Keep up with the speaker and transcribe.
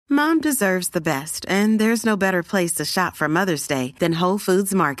Mom deserves the best, and there's no better place to shop for Mother's Day than Whole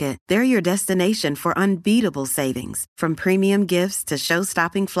Foods Market. They're your destination for unbeatable savings, from premium gifts to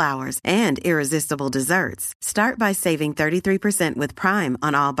show-stopping flowers and irresistible desserts. Start by saving 33% with Prime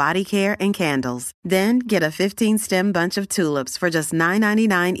on all body care and candles. Then get a 15-stem bunch of tulips for just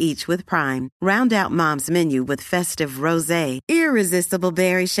 $9.99 each with Prime. Round out Mom's menu with festive rosé, irresistible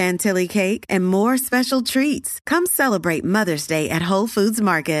berry chantilly cake, and more special treats. Come celebrate Mother's Day at Whole Foods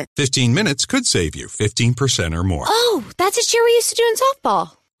Market. 15 minutes could save you 15% or more. Oh, that's a cheer we used to do in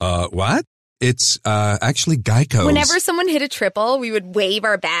softball. What? It's actually Geico. Whenever someone hit a triple, we would wave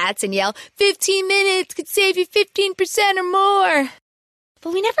our bats and yell, 15 minutes could save you 15% or more.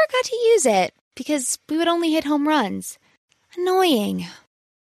 But we never got to use it because we would only hit home runs. Annoying.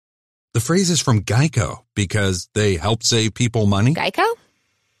 The phrase is from Geico because they help save people money. Geico?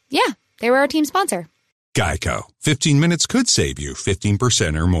 Yeah, they were our team sponsor. Geico. 15 minutes could save you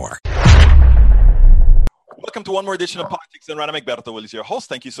 15% or more. Welcome to one more edition of Politics and Rana. Egberto Willis, your host.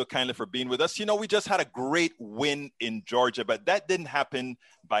 Thank you so kindly for being with us. You know, we just had a great win in Georgia, but that didn't happen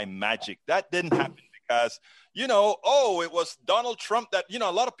by magic. That didn't happen because, it was Donald Trump that, a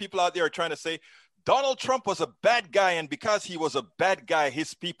lot of people out there are trying to say Donald Trump was a bad guy, and because he was a bad guy,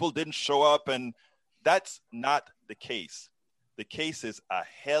 his people didn't show up, and that's not the case. The case is a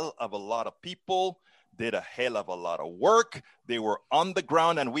hell of a lot of people did a hell of a lot of work. They were on the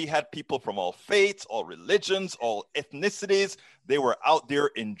ground, and we had people from all faiths, all religions, all ethnicities. They were out there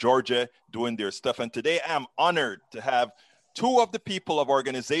in Georgia doing their stuff. And today I'm honored to have two of the people of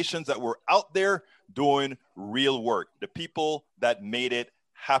organizations that were out there doing real work, the people that made it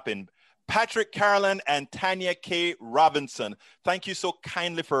happen. Patrick Carolan and Tanya K. Robinson, thank you so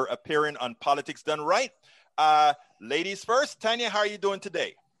kindly for appearing on Politics Done Right. Ladies first, Tanya, how are you doing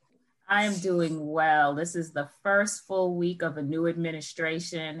today? I am doing well. This is the first full week of a new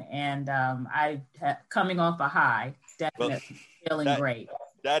administration, and coming off a high, definitely feeling great.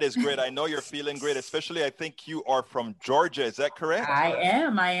 That is great. I know you're feeling great, especially I think you are from Georgia. Is that correct? I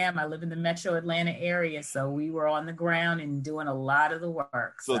am. I live in the metro Atlanta area, so we were on the ground and doing a lot of the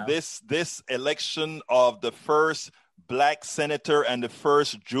work. So this election of the first Black senator and the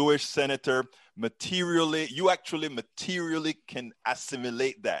first Jewish senator, you actually materially can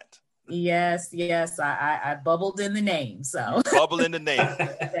assimilate that. Yes. I bubbled in the name. So bubble in the name.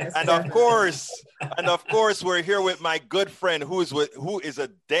 Yes, and of course, we're here with my good friend who is a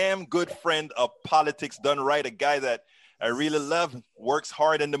damn good friend of Politics Done Right, a guy that I really love, works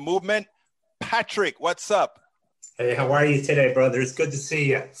hard in the movement. Patrick, what's up? Hey, how are you today, brother? It's good to see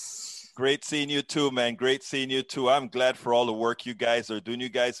you. Great seeing you too, man. Great seeing you too. I'm glad for all the work you guys are doing. You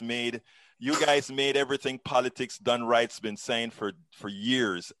guys made everything Politics Done Right's been saying for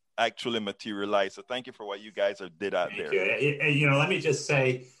years actually materialize. So thank you for what you guys did out there. Let me just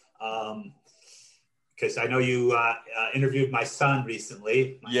say, because I know you interviewed my son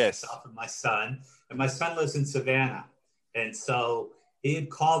recently. Myself and my son. And my son lives in Savannah. And so he had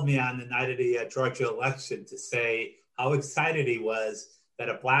called me on the night of the Georgia election to say how excited he was that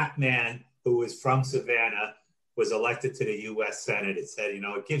a Black man who was from Savannah was elected to the U.S. Senate. It said,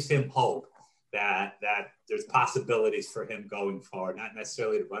 it gives him hope that there's possibilities for him going forward, not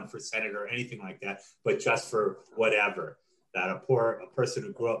necessarily to run for senator or anything like that, but just for whatever, that a person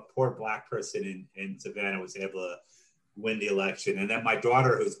who grew up, poor Black person in Savannah was able to win the election. And then my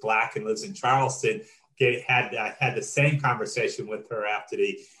daughter, who's Black and lives in Charleston, had the same conversation with her after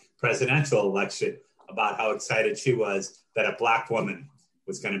the presidential election about how excited she was that a Black woman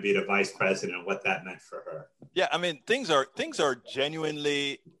was going to be the vice president and what that meant for her. Yeah, I mean, things are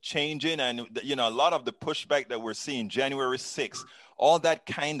genuinely changing. And, a lot of the pushback that we're seeing, January 6th, all that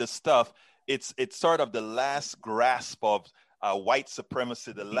kind of stuff, it's sort of the last grasp of white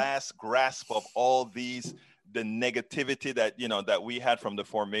supremacy, the last grasp of all the negativity that we had from the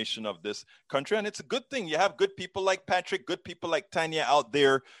formation of this country. And it's a good thing. You have good people like Patrick, good people like Tanya out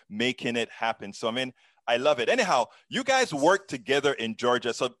there making it happen. So, I mean, I love it. Anyhow, you guys work together in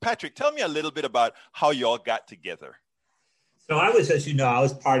Georgia. So, Patrick, tell me a little bit about how you all got together. So I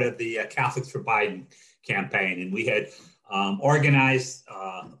was part of the Catholics for Biden campaign, and we had organized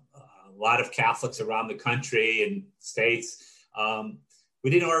a lot of Catholics around the country and states.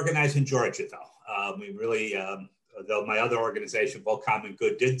 We didn't organize in Georgia, though. We really, though my other organization, Vote Common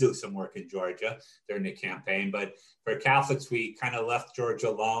Good, did do some work in Georgia during the campaign. But for Catholics, we kind of left Georgia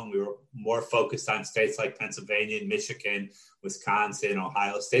alone. We were more focused on states like Pennsylvania, Michigan, Wisconsin,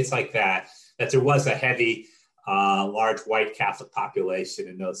 Ohio, states like that there was a heavy, large white Catholic population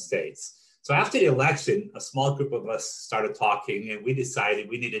in those states. So after the election, a small group of us started talking, and we decided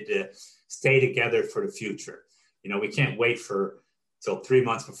we needed to stay together for the future. We can't wait for till 3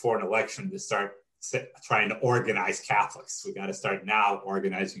 months before an election to start trying to organize Catholics. We got to start now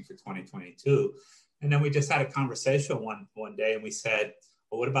organizing for 2022. And then we just had a conversation one day and we said,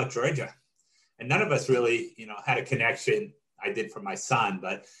 well, what about Georgia? And none of us really, had a connection. I did for my son,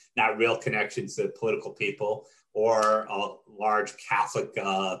 but not real connections to political people or a large Catholic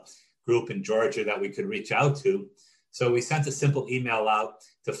group in Georgia that we could reach out to. So we sent a simple email out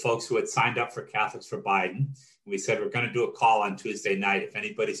to folks who had signed up for Catholics for Biden. We said, we're going to do a call on Tuesday night if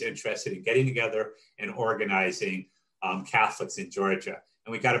anybody's interested in getting together and organizing Catholics in Georgia.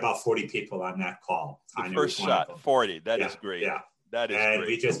 And we got about 40 people on that call. The first shot, 40. That is great. Yeah. That is great. And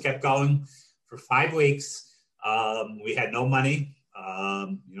we just kept going for 5 weeks. We had no money.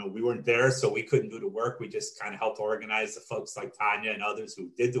 We weren't there, so we couldn't do the work. We just kind of helped organize the folks like Tanya and others who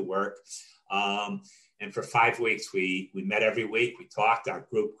did the work. And for 5 weeks, we met every week. We talked. Our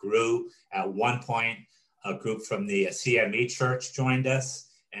group grew. At one point, a group from the CME Church joined us,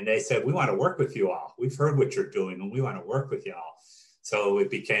 and they said, we want to work with you all. We've heard what you're doing, and we want to work with you all. So it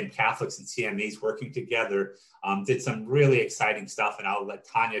became Catholics and CMEs working together, did some really exciting stuff, and I'll let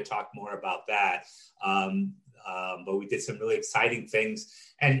Tanya talk more about that. But we did some really exciting things.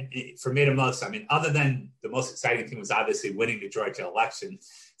 And for me, other than the most exciting thing was obviously winning the Georgia election,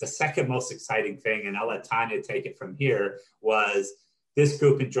 the second most exciting thing, and I'll let Tanya take it from here, was this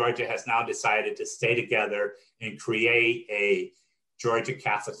group in Georgia has now decided to stay together and create a Georgia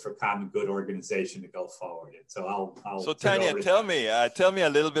Catholics for Common Good organization to go forward. And so So Tanya, tell me a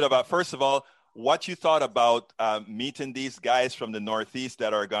little bit about, first of all, what you thought about meeting these guys from the Northeast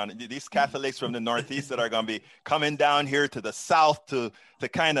these Catholics from the Northeast that are going to be coming down here to the South to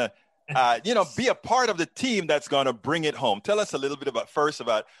kind of, be a part of the team that's going to bring it home. Tell us a little bit about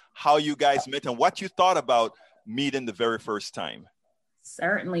how you guys met and what you thought about meeting the very first time.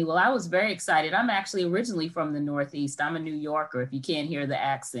 Certainly. Well, I was very excited. I'm actually originally from the Northeast. I'm a New Yorker, if you can't hear the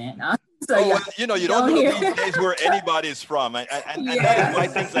accent. So, you don't know these days where anybody is from. And that is why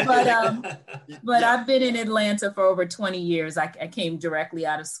things but I've been in Atlanta for over 20 years. I came directly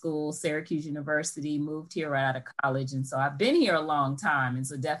out of school, Syracuse University, moved here right out of college. And so I've been here a long time. And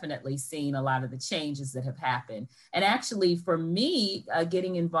so definitely seen a lot of the changes that have happened. And actually for me,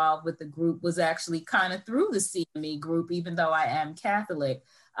 getting involved with the group was actually kind of through the CME group, even though I am Catholic.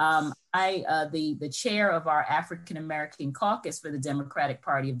 The chair of our African American caucus for the Democratic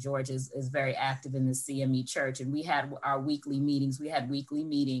Party of Georgia is very active in the CME Church, and we had our weekly meetings. We had weekly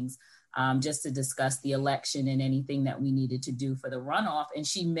meetings just to discuss the election and anything that we needed to do for the runoff. And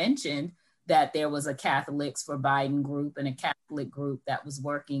she mentioned that there was a Catholics for Biden group and a Catholic group that was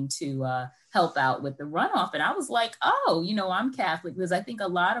working to help out with the runoff. And I was like, oh, I'm Catholic, because I think a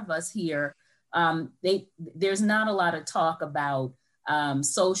lot of us here, there's not a lot of talk about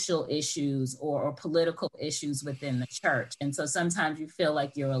social issues or political issues within the church. And so sometimes you feel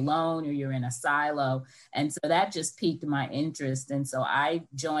like you're alone or you're in a silo. And so that just piqued my interest. And so I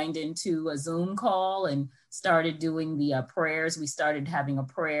joined into a Zoom call and started doing the prayers. We started having a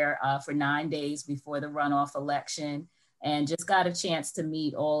prayer for 9 days before the runoff election, and just got a chance to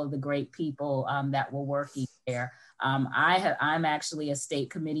meet all of the great people that were working there. I'm actually a state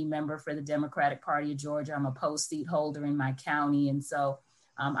committee member for the Democratic Party of Georgia. I'm a post seat holder in my county. And so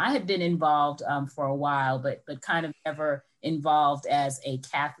I had been involved for a while, but kind of never involved as a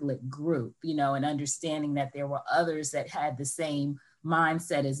Catholic group, and understanding that there were others that had the same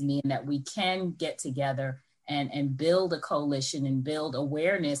mindset as me, and that we can get together and build a coalition and build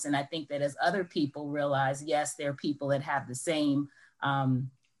awareness. And I think that as other people realize, yes, there are people that have the same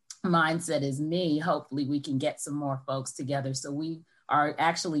mindset as me, hopefully we can get some more folks together. So we are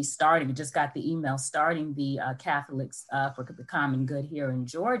actually we just got the email, starting the Catholics for the Common Good here in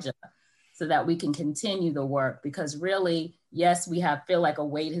Georgia, so that we can continue the work. Because really, yes, feel like a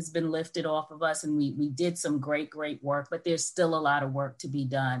weight has been lifted off of us, and we did some great work, but there's still a lot of work to be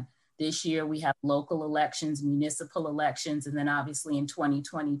done. This year we have local elections, municipal elections, and then obviously in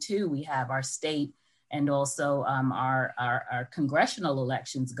 2022 we have our state and also our congressional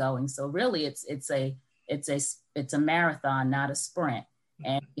elections going. So really, it's a marathon, not a sprint.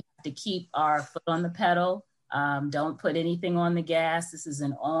 And we have to keep our foot on the pedal. Don't put anything on the gas. This is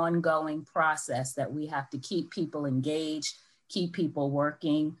an ongoing process that we have to keep people engaged, keep people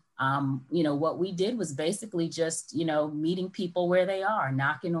working. What we did was basically just, meeting people where they are,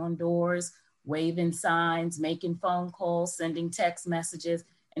 knocking on doors, waving signs, making phone calls, sending text messages,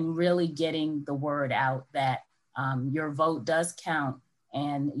 and really getting the word out that your vote does count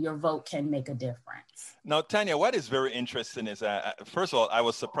and your vote can make a difference. Now, Tanya, what is very interesting is, first of all, I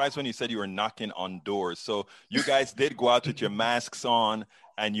was surprised when you said you were knocking on doors. So you guys did go out with your masks on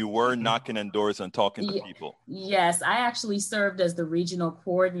and you were knocking on doors and talking to people. Yes, I actually served as the regional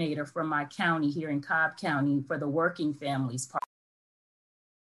coordinator for my county here in Cobb County for the Working Families Party.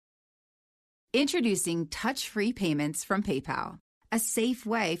 Introducing touch-free payments from PayPal, a safe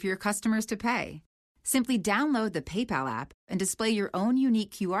way for your customers to pay. Simply download the PayPal app and display your own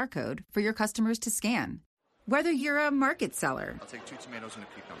unique QR code for your customers to scan. Whether you're a market seller, I'll take 2 tomatoes and a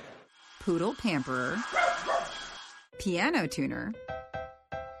cucumber, poodle pamperer, piano tuner,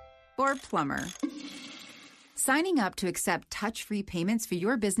 or plumber. Signing up to accept touch-free payments for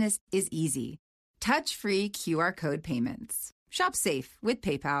your business is easy. Touch-free QR code payments. Shop safe with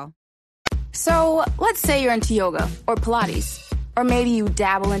PayPal. So let's say you're into yoga or Pilates, or maybe you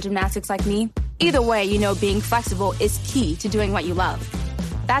dabble in gymnastics like me. Either way, you know being flexible is key to doing what you love.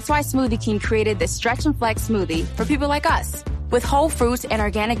 That's why Smoothie King created this Stretch and Flex smoothie for people like us, with whole fruits and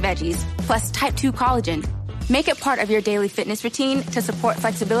organic veggies, plus type 2 collagen. Make it part of your daily fitness routine to support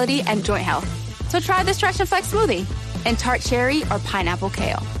flexibility and joint health. So try the Stretch and Flex smoothie in tart cherry or pineapple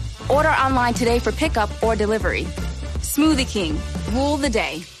kale. Order online today for pickup or delivery. Smoothie King, rule the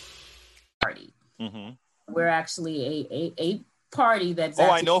day. Party. We're actually a party that's.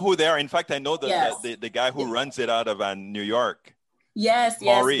 I know who they are. In fact, I know the guy who runs it out of New York. Yes,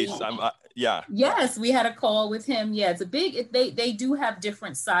 Maurice. Yes, we had a call with him. Yeah, it's a big. They do have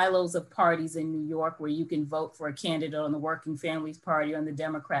different silos of parties in New York where you can vote for a candidate on the Working Families Party, on the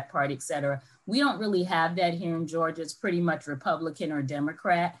Democrat Party, et cetera. We don't really have that here in Georgia. It's pretty much Republican or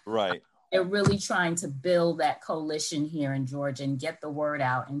Democrat. Right. They're really trying to build that coalition here in Georgia and get the word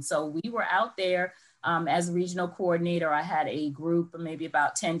out. And so we were out there as a regional coordinator. I had a group of maybe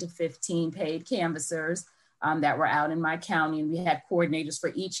about 10 to 15 paid canvassers that were out in my county. And we had coordinators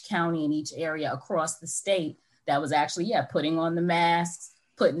for each county and each area across the state that was actually, putting on the masks,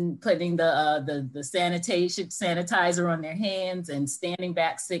 putting the sanitizer on their hands and standing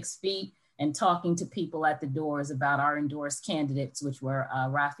back 6 feet and talking to people at the doors about our endorsed candidates, which were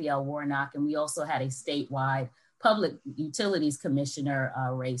Raphael Warnock. And we also had a statewide Public Utilities Commissioner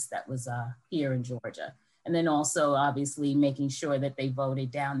race that was here in Georgia. And then also obviously making sure that they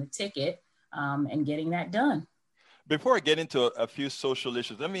voted down the ticket and getting that done. Before I get into a few social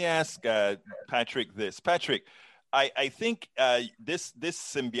issues, let me ask Patrick this. Patrick, I think this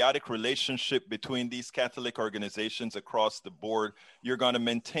symbiotic relationship between these Catholic organizations across the board, you're going to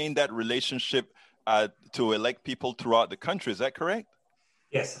maintain that relationship to elect people throughout the country. Is that correct?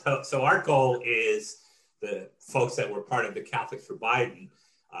 Yes. So our goal is the folks that were part of the Catholics for Biden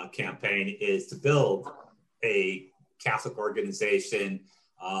campaign is to build a Catholic organization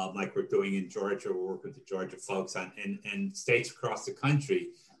like we're doing in Georgia. We're working with the Georgia folks and states across the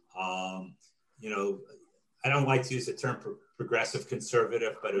country. I don't like to use the term progressive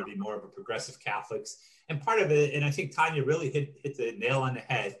conservative, but it would be more of a progressive Catholics. And part of it, and I think Tanya really hit the nail on the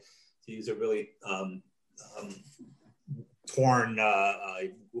head, to use a really torn,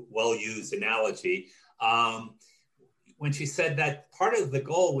 well-used analogy, when she said that part of the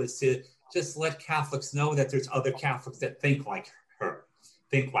goal was to just let Catholics know that there's other Catholics that think like her,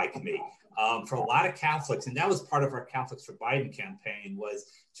 think like me. For a lot of Catholics, and that was part of our Catholics for Biden campaign, was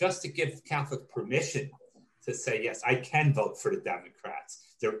just to give Catholics permission to say, yes, I can vote for the Democrats.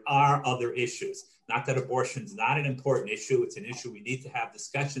 There are other issues. Not that abortion is not an important issue. It's an issue we need to have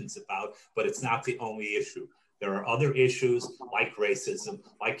discussions about, but it's not the only issue. There are other issues like racism,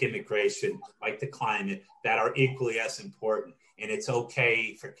 like immigration, like the climate that are equally as important. And it's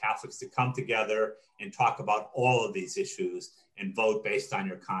okay for Catholics to come together and talk about all of these issues and vote based on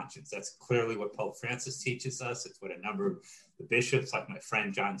your conscience. That's clearly what Pope Francis teaches us. It's what a number of the bishops, like my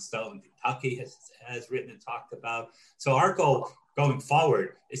friend John Stowe in Kentucky, has written and talked about. So our goal going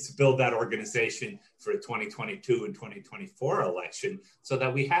forward is to build that organization for the 2022 and 2024 election so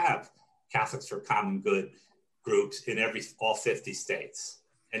that we have Catholics for Common Good groups in all 50 states.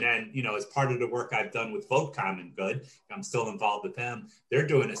 And then, as part of the work I've done with Vote Common Good, I'm still involved with them. They're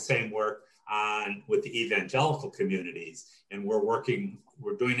doing the same work with the evangelical communities. And we're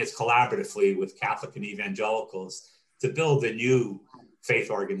doing this collaboratively with Catholic and evangelicals to build a new faith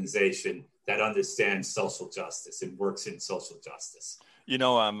organization that understands social justice and works in social justice.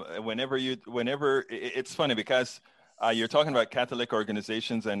 Whenever it's funny because you're talking about Catholic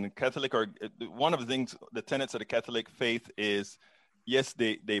organizations, and one of the things, the tenets of the Catholic faith is, yes,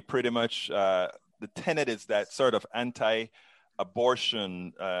 they pretty much, the tenet is that sort of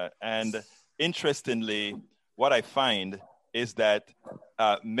anti-abortion. And interestingly, what I find is that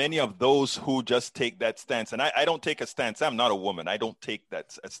many of those who just take that stance, and I don't take a stance, I'm not a woman, I don't take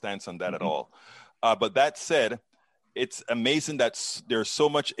a stance on that at all. But that said, it's amazing that there's so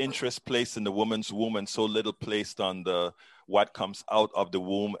much interest placed in the woman's womb and so little placed on the what comes out of the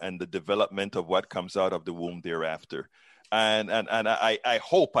womb and the development of what comes out of the womb thereafter. And I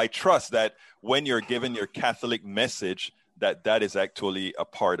hope, I trust that when you're given your Catholic message, that is actually a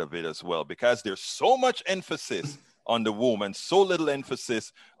part of it as well, because there's so much emphasis on the womb and so little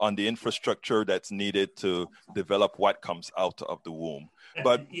emphasis on the infrastructure that's needed to develop what comes out of the womb.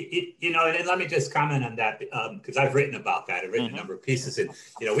 But and let me just comment on that, because I've written about that. I've written a number of pieces, and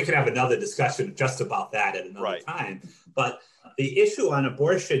we could have another discussion just about that at another time. But the issue on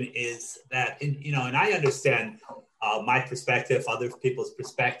abortion is that, and I understand my perspective, other people's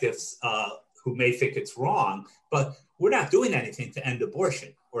perspectives who may think it's wrong, but we're not doing anything to end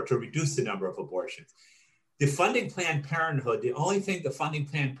abortion or to reduce the number of abortions. The funding Planned Parenthood, the only thing the funding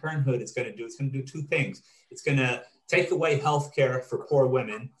Planned Parenthood is going to do, it's going to do two things. It's going to take away health care for poor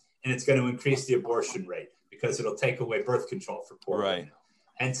women, and it's going to increase the abortion rate because it'll take away birth control for poor women.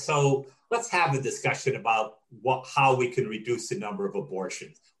 And so let's have a discussion about how we can reduce the number of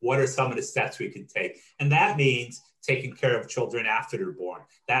abortions. What are some of the steps we can take? And that means taking care of children after they're born.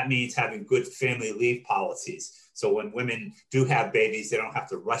 That means having good family leave policies. So when women do have babies, they don't have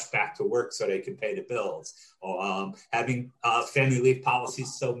to rush back to work so they can pay the bills. Or having family leave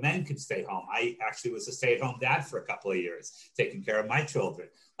policies so men can stay home. I actually was a stay-at-home dad for a couple of years, taking care of my children.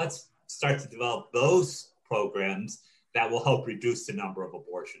 Let's start to develop those programs that will help reduce the number of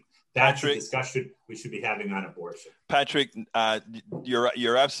abortions. That's a discussion we should be having on abortion. Patrick,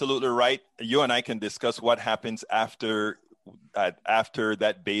 you're absolutely right. You and I can discuss what happens after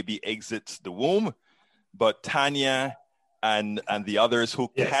that baby exits the womb. But Tanya and the others who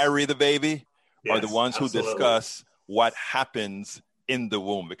carry the baby are the ones who discuss what happens in the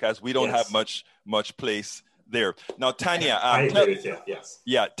womb, because we don't have much place there. Now, Tanya, I agree with you. Yes.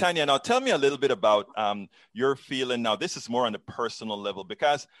 Yeah, Tanya. Now, tell me a little bit about your feeling. Now, this is more on a personal level,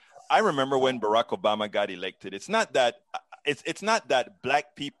 because I remember when Barack Obama got elected. It's not that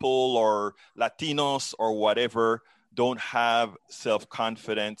Black people or Latinos or whatever don't have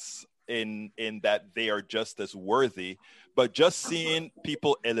self-confidence in that they are just as worthy, but just seeing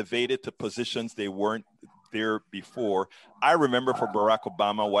people elevated to positions they weren't there before. I remember for Barack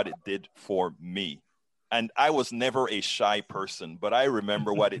Obama what it did for me. And I was never a shy person, but I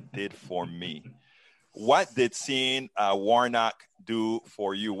remember what it did for me. What did seeing Warnock do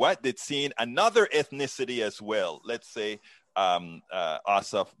for you? What did seeing another ethnicity as well, let's say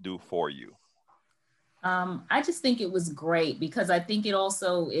Asaf, do for you? I just think it was great, because I think it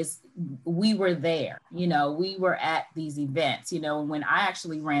also is, we were there, we were at these events, when I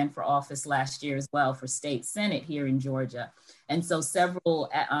actually ran for office last year as well for state Senate here in Georgia. And so several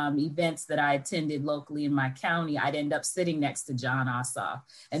events that I attended locally in my county, I'd end up sitting next to John Ossoff.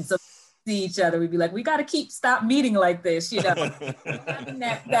 And so see each other, we'd be like, we got to stop meeting like this, having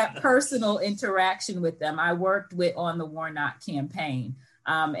that personal interaction with them. I worked on the Warnock campaign.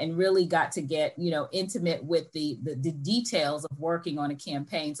 And really got to get, intimate with the details of working on a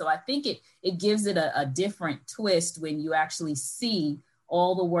campaign. So I think it gives it a different twist when you actually see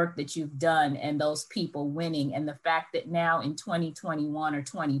all the work that you've done and those people winning. And the fact that now in 2021 or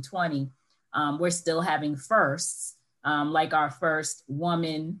 2020, we're still having firsts, like our first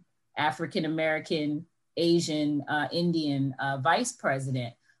woman, African-American, Asian, Indian vice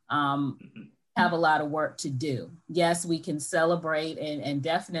president. Have a lot of work to do. Yes, we can celebrate and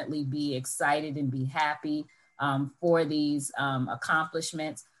definitely be excited and be happy for these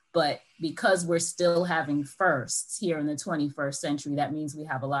accomplishments. But because we're still having firsts here in the 21st century, that means we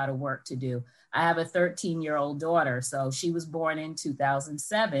have a lot of work to do. I have a 13-year-old daughter. So she was born in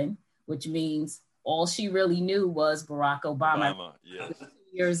 2007, which means all she really knew was Barack Obama. Yes. 2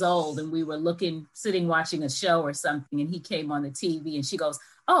 years old, and we were sitting watching a show or something, and he came on the TV and she goes,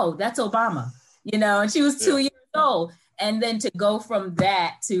 "Oh, that's Obama." And she was 2 years old. And then to go from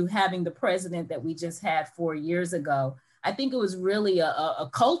that to having the president that we just had 4 years ago, I think it was really a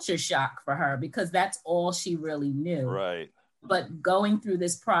culture shock for her, because that's all she really knew. Right. But going through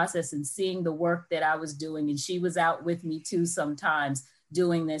this process and seeing the work that I was doing, and she was out with me too sometimes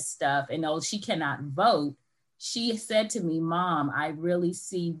doing this stuff, and though she cannot vote, she said to me, "Mom, I really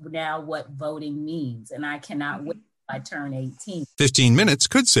see now what voting means, and I cannot wait I turn 18. 15 minutes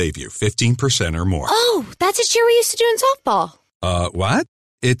could save you 15% or more. Oh, that's a cheer we used to do in softball. What?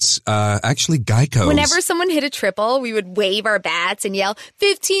 It's actually Geico. Whenever someone hit a triple, we would wave our bats and yell,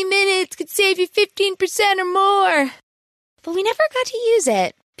 15 minutes could save you 15% or more. But we never got to use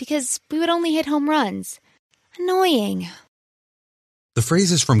it because we would only hit home runs. Annoying. The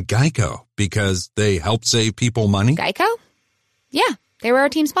phrase is from Geico because they help save people money. Geico? Yeah, they were our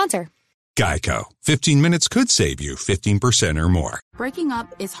team sponsor. Geico. 15 minutes could save you 15% or more. Breaking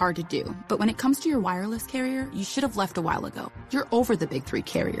up is hard to do, but when it comes to your wireless carrier, you should have left a while ago. You're over the big three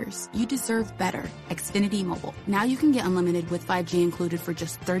carriers. You deserve better. Xfinity Mobile. Now you can get unlimited with 5G included for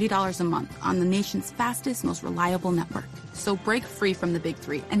just $30 a month on the nation's fastest, most reliable network. So break free from the big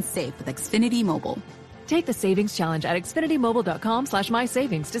three and save with Xfinity Mobile. Take the savings challenge at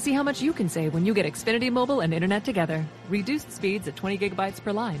xfinitymobile.com/mysavings to see how much you can save when you get Xfinity Mobile and Internet together. Reduced speeds at 20 gigabytes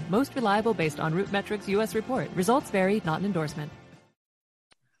per line. Most reliable based on RootMetrics U.S. report. Results vary, not an endorsement.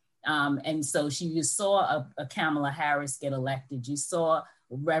 And so you saw a Kamala Harris get elected. You saw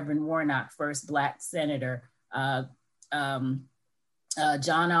Reverend Warnock, first Black senator, John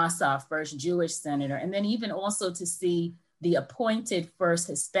Ossoff, first Jewish senator, and then even also to see the appointed first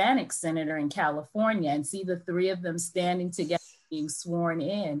Hispanic senator in California and see the three of them standing together being sworn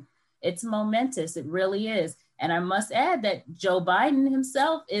in. It's momentous. It really is. And I must add that Joe Biden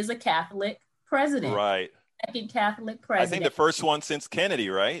himself is a Catholic president. Right. Second Catholic president. I think the first one since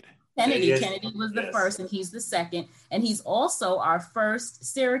Kennedy, right? Kennedy was the first, and he's the second. And he's also our first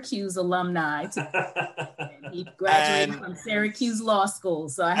Syracuse alumni. He graduated from Syracuse Law School.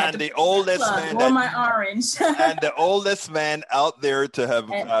 So I had to the oldest man wore my orange. And the oldest man out there to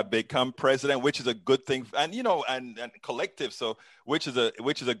have become president, which is a good thing. And, you know, and collective. So which is a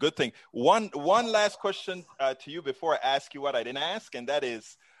good thing. One last question to you before I ask you what I didn't ask. And that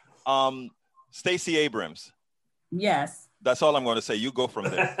is Stacey Abrams. Yes. That's all I'm going to say. You go from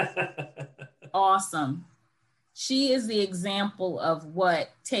there. Awesome. She is the example of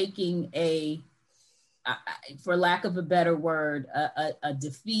what taking for lack of a better word, a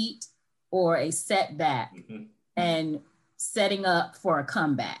defeat or a setback and setting up for a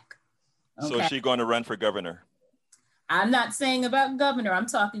comeback. Okay? So is she going to run for governor? I'm not saying about governor. I'm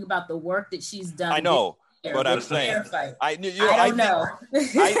talking about the work that she's done. I know. But I'm saying, I don't know.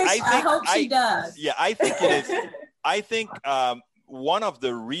 I hope she does. Yeah, I think it is. I think one of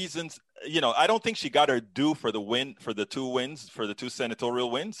the reasons, you know, I don't think she got her due for the two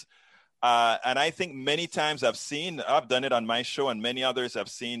senatorial wins. And I think many times I've done it on my show, and many others have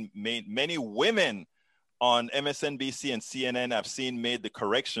seen many women on MSNBC and CNN have seen made the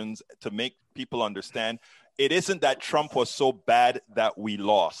corrections to make people understand. It isn't that Trump was so bad that we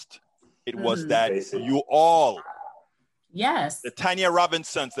lost. It was that you all, yes, the Tanya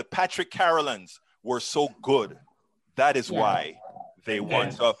Robinsons, the Patrick Carolins were so good. That is why they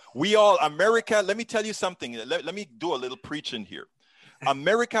won. So we all, America, let me tell you something. Let me do a little preaching here.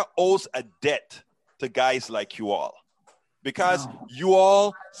 America owes a debt to guys like you all because you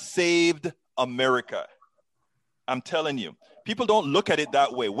all saved America. I'm telling you, people don't look at it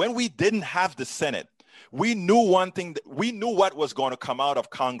that way. When we didn't have the Senate, we knew one thing. We knew what was going to come out of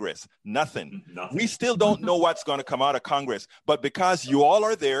Congress. Nothing. We still don't know what's going to come out of Congress. But because you all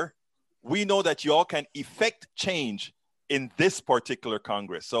are there, we know that you all can effect change in this particular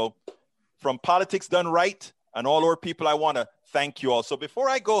Congress. So from Politics Done Right and all our people, I want to thank you all. So before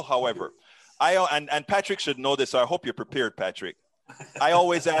I go, however, and Patrick should know this, so I hope you're prepared, Patrick. I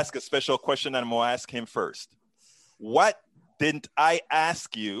always ask a special question, and I'm going to ask him first. What didn't I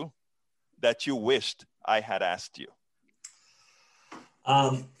ask you that you wished I had asked you?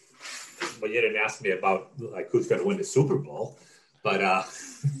 Well, you didn't ask me about like who's going to win the Super Bowl, but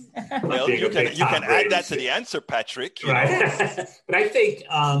well, you can add that to the answer, Patrick. Right. But I think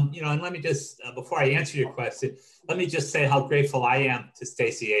and let me just before I answer your question, let me just say how grateful I am to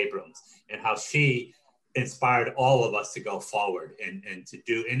Stacey Abrams and how she inspired all of us to go forward and to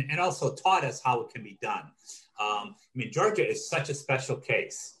do and also taught us how it can be done. I mean, Georgia is such a special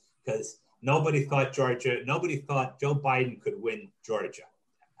case because nobody thought Joe Biden could win Georgia.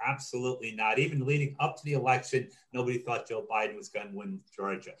 Absolutely not. Even leading up to the election, nobody thought Joe Biden was going to win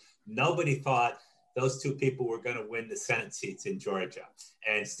Georgia. Nobody thought those two people were going to win the Senate seats in Georgia.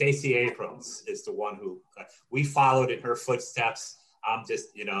 And Stacey Abrams is the one who we followed in her footsteps. I'm just,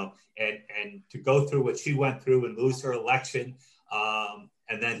 and to go through what she went through and lose her election,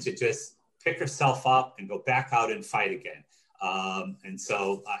 and then to just pick herself up and go back out and fight again. And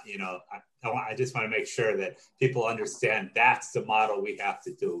so, I just want to make sure that people understand that's the model we have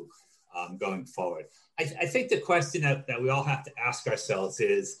to do going forward. I think the question that we all have to ask ourselves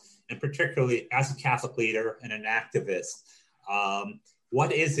is, and particularly as a Catholic leader and an activist,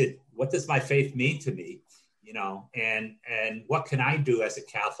 what is it? What does my faith mean to me? And what can I do as a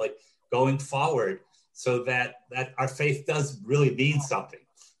Catholic going forward so that our faith does really mean something?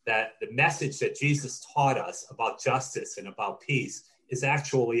 That the message that Jesus taught us about justice and about peace is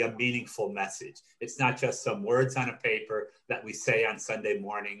actually a meaningful message. It's not just some words on a paper that we say on Sunday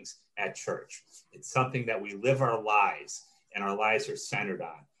mornings at church. It's something that we live our lives, and our lives are centered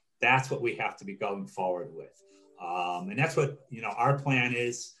on. That's what we have to be going forward with. And that's what, our plan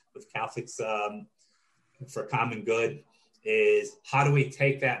is with Catholics for Common Good, is how do we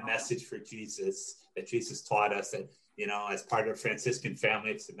take that message for Jesus that Jesus taught us, that, as part of the Franciscan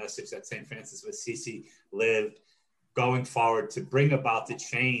family, it's the message that St. Francis of Assisi lived, going forward to bring about the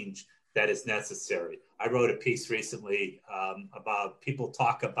change that is necessary. I wrote a piece recently about people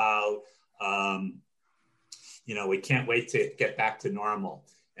talk about, we can't wait to get back to normal.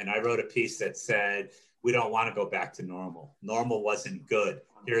 And I wrote a piece that said, we don't want to go back to normal. Normal wasn't good.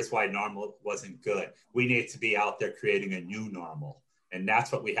 Here's why normal wasn't good. We need to be out there creating a new normal. And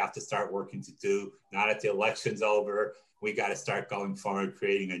that's what we have to start working to do. Not at the election's over. We got to start going forward,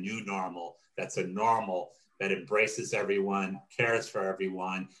 creating a new normal. That's a normal that embraces everyone, cares for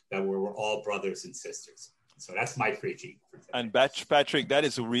everyone, that we're all brothers and sisters. So that's my preaching. And Patrick, that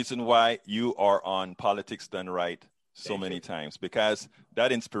is the reason why you are on Politics Done Right so many times, because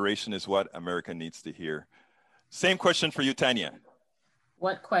that inspiration is what America needs to hear. Same question for you, Tanya.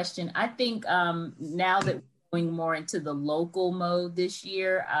 What question? I think now that we're going more into the local mode this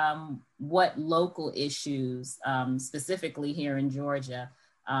year, what local issues, specifically here in Georgia,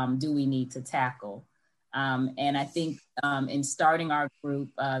 do we need to tackle? And I think in starting our group,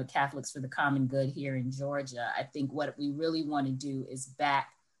 Catholics for the Common Good here in Georgia, I think what we really want to do is back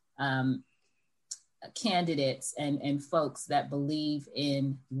candidates and folks that believe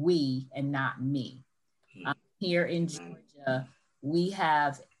in we and not me. Here in Georgia, we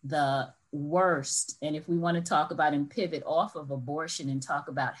have the worst, and if we want to talk about and pivot off of abortion and talk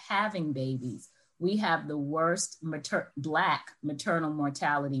about having babies, we have the worst Black maternal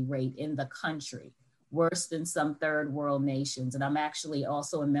mortality rate in the country, worse than some third world nations. And I'm actually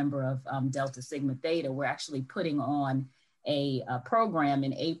also a member of Delta Sigma Theta. We're actually putting on a program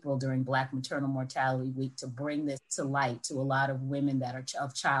in April during Black Maternal Mortality Week to bring this to light to a lot of women that are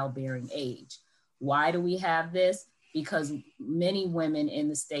of childbearing age. Why do we have this? Because many women in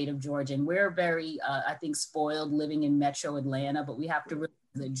the state of Georgia, and we're very, I think, spoiled living in Metro Atlanta, but we have to realize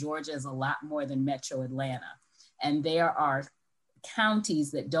that Georgia is a lot more than Metro Atlanta. And there are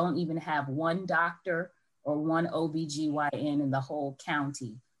counties that don't even have one doctor or one OBGYN in the whole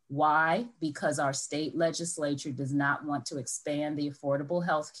county. Why? Because our state legislature does not want to expand the Affordable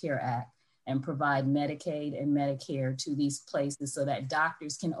Health Care Act and provide Medicaid and Medicare to these places so that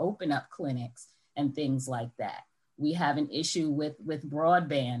doctors can open up clinics and things like that. We have an issue with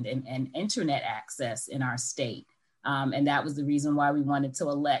broadband and internet access in our state. And that was the reason why we wanted to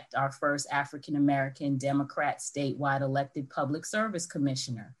elect our first African-American Democrat statewide elected public service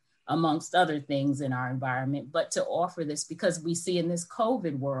commissioner, amongst other things in our environment, but to offer this because we see in this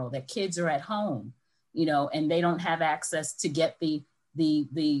COVID world that kids are at home, and they don't have access to get the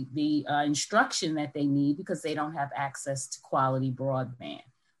instruction that they need because they don't have access to quality broadband.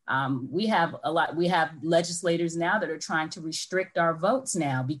 We have legislators now that are trying to restrict our votes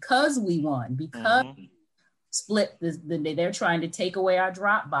now because we won, because split they're trying to take away our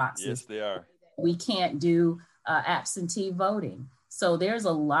drop boxes. Yes, they are. We can't do absentee voting. So there's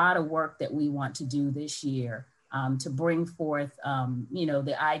a lot of work that we want to do this year to bring forth,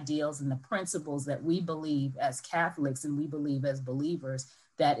 the ideals and the principles that we believe as Catholics and we believe as believers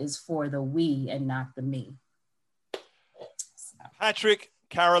that is for the we and not the me. Patrick,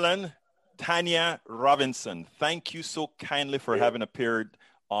 Carolyn, Tanya Robinson, thank you so kindly for having appeared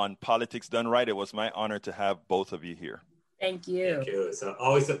on Politics Done Right. It was my honor to have both of you here. Thank you. Thank you. It's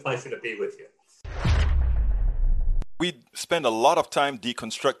always a pleasure to be with you. We spend a lot of time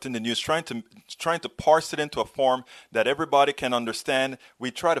deconstructing the news, trying to parse it into a form that everybody can understand.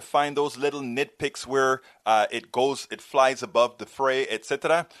 We try to find those little nitpicks where it flies above the fray,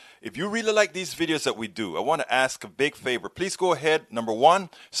 etc. If you really like these videos that we do, I want to ask a big favor. Please go ahead. Number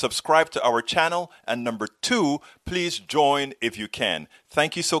 1, subscribe to our channel. And number 2, please join if you can.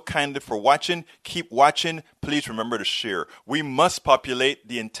 Thank you so kindly for watching. Keep watching. Please remember to share. We must populate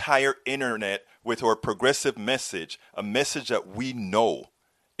the entire internet with our progressive message, a message that we know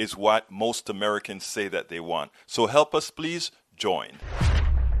is what most Americans say that they want. So help us, please join.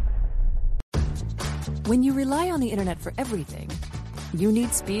 When you rely on the internet for everything, you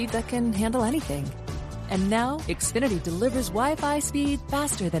need speed that can handle anything. And now, Xfinity delivers Wi-Fi speed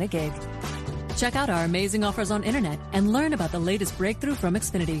faster than a gig. Check out our amazing offers on internet and learn about the latest breakthrough from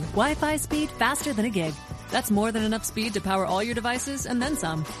Xfinity. Wi-Fi speed faster than a gig. That's more than enough speed to power all your devices and then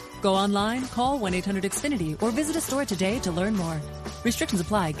some. Go online, call 1-800-XFINITY, or visit a store today to learn more. Restrictions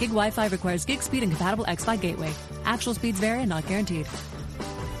apply. Gig Wi-Fi requires gig speed and compatible xFi gateway. Actual speeds vary and not guaranteed.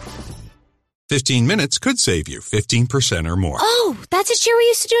 15 minutes could save you 15% or more. Oh, that's a cheer we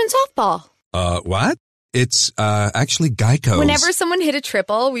used to do in softball. What? It's actually Geico. Whenever someone hit a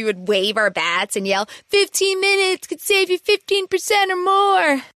triple, we would wave our bats and yell, 15 minutes could save you 15% or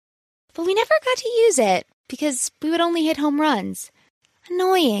more. But we never got to use it because we would only hit home runs.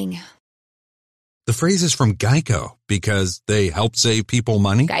 Annoying. The phrase is from Geico because they help save people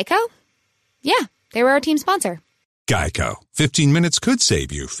money. Geico? Yeah, they were our team sponsor. Geico. 15 minutes could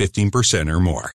save you 15% or more.